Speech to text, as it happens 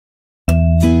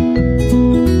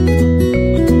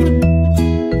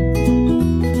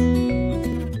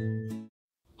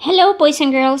boys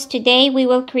and girls, today we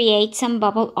will create some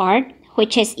bubble art,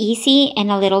 which is easy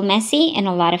and a little messy and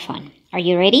a lot of fun. Are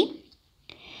you ready?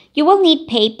 You will need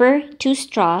paper, 2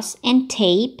 straws, and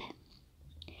tape,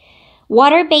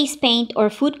 water-based paint or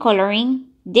food coloring,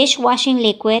 dishwashing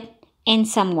liquid, and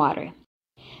some water.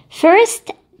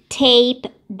 First, tape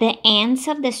the ends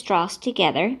of the straws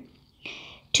together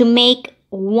to make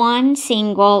one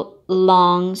single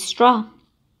long straw.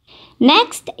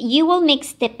 Next, you will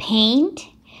mix the paint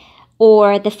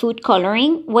or the food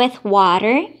coloring with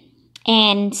water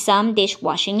and some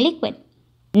dishwashing liquid.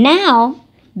 Now,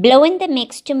 blow in the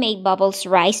mix to make bubbles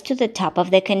rise to the top of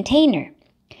the container.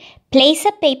 Place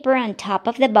a paper on top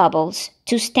of the bubbles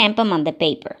to stamp them on the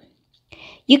paper.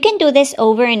 You can do this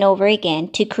over and over again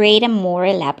to create a more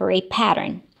elaborate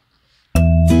pattern.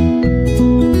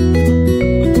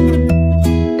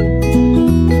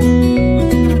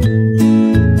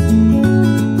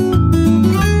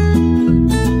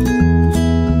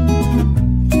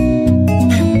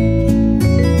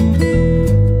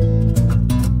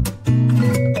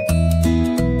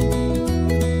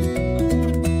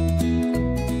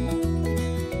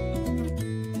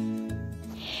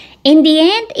 In the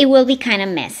end, it will be kind of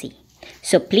messy,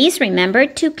 so please remember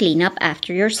to clean up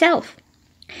after yourself.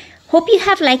 Hope you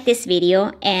have liked this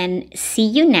video and see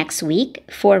you next week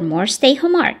for more stay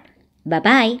home art.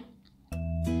 Bye-bye.